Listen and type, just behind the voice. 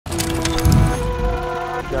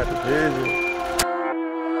got the vision.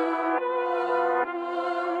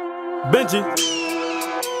 Benji,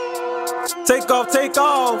 take off, take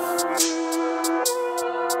off.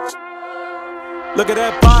 Look at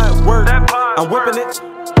that pod work, I'm whipping it.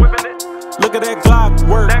 Look at that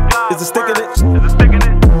GlockWork, is it sticking it?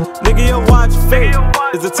 Nigga, your watch fake,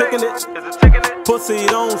 is it ticking it? Pussy,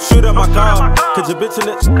 don't shoot at my car, cause you bitchin'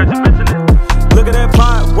 it. Look at that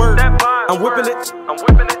pod work, I'm whipping it.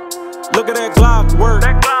 Look at that GlockWork,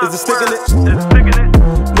 is it sticking it?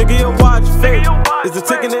 Nigga, your watch fake, is it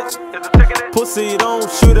ticking it? Pussy, don't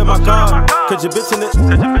shoot at my car, cause you bitchin'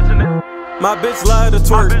 it. My bitch love to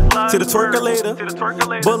twerk, to the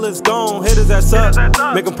twerkulator. Bullets gone, hit his ass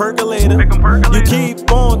up, make him percolator. You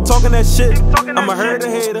keep on talking that shit, I'ma hurt a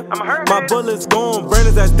hater. My bullets gone, burn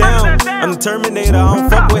his ass down, I'm the Terminator. I don't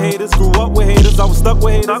fuck with haters, grew up with haters, I was stuck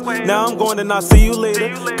with haters. Now I'm going and I'll see you later.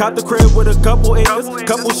 Caught the crib with a couple acres,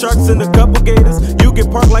 couple sharks and a couple gators. You get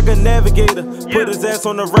parked like a navigator, put his ass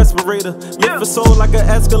on the respirator. Lift his soul like an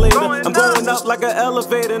escalator, I'm going up like an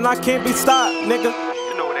elevator, and I can't be stopped, nigga.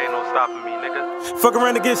 You know it ain't no stopping me, nigga. Fuck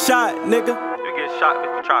around and get shot, nigga. You get shot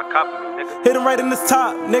if you try to copy me, nigga. Hit him right in his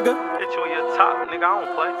top, nigga. Hit you in your top, nigga, I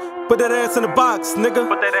don't play. Put that ass in the box, nigga.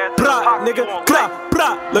 Put that ass in the box, nigga. you won't Blah, play.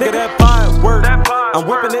 blah. Look at that pod work, I'm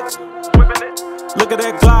whipping it. Look at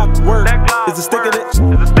that GlockWork, is it sticking it?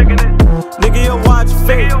 Nigga, your watch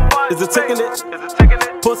fake, is it ticking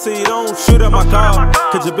it? Pussy, don't shoot at my car,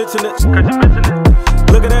 cause you bitchin' it.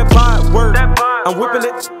 Look at that pod work, I'm whipping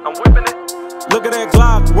it. Look at that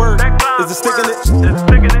GlockWork, is it sticking it?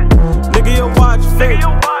 Nigga, your watch fake,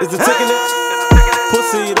 is it ticking it?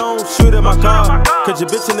 Pussy, don't shoot at my car, cause you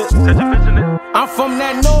bitchin' it. I'm from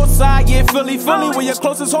that north side, yeah, Philly, where your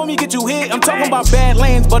closest homie get you hit. I'm talking about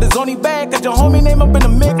Badlands, but it's only bad cause your homie name up in the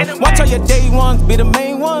mix. Watch how your day ones be the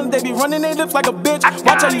main ones, they be running their lips like a bitch.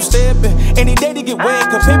 Watch how you steppin', any day to get wet,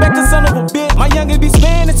 cause payback the son of a bitch. My youngin' be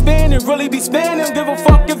spinning, really be spinning. Give a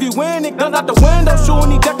fuck if you win it, guns out the window,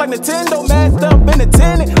 shooting these jack like Nintendo. Masked up in the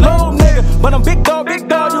tenant, low nigga, but I'm big dog,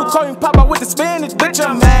 you call me Papa with the spinach, bitch,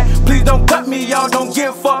 I'm mad. Please don't cut me, y'all don't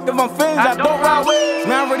give a fuck if I'm finished, I don't ride with.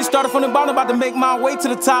 Man, I already started from the bottom, about to make my way to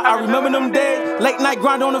the top. I remember them days, late night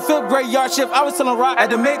grind on the 5th grade yard shift. I was selling rock, had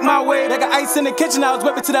to make my way. They got ice in the kitchen, I was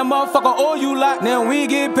whipping to that motherfucker, all you like. Now we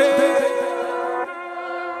get paid.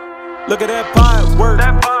 Look at that pod work,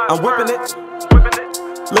 I'm whipping it.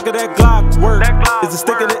 Look at that GlockWork, is it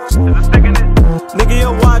sticking it? Nigga,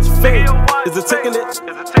 your watch fake, is it ticking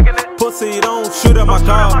it? Pussy, don't shoot at my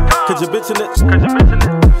car, cause you bitchin' it.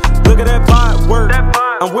 Look at that pod work,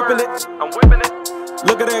 I'm whipping it.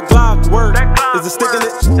 Look at that GlockWork, is it sticking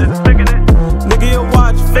it? Nigga, your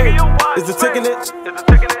watch fake, is it ticking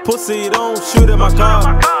it? Pussy, don't shoot at my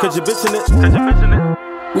car, cause you bitchin' it.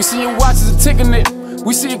 We see your watches are ticking it.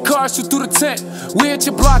 We see your cars shoot through the tent. We hit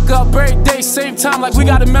your block up every day, same time like we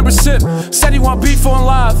got a membership. Said he want beef on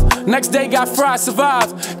live. Next day got fried,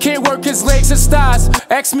 survived. Can't work his legs, his thighs.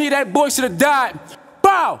 Ask me, that boy should've died.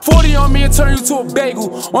 Bow! 40 on me and turn you to a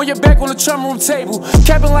bagel. On your back on the trim room table.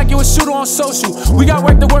 Capping like you a shooter on social. We got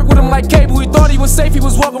work to work with him like cable. He thought he was safe, he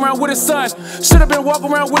was walking around with his son. Should've been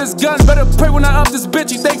walking around with his gun. Better pray when I up this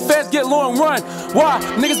bitch. You think fast, get low and run. Why?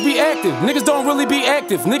 Niggas be active. Niggas don't really be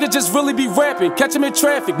active. Niggas just really be rapping. Catch him in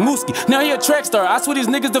traffic. Mooski. Now he a track star. I swear these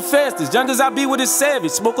niggas the fastest. Young as I be with his savage.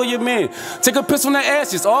 Smoke on your man. Take a piss on the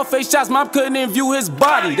ashes. All face shots. Mom couldn't even view his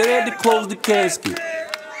body. They had to close the casket.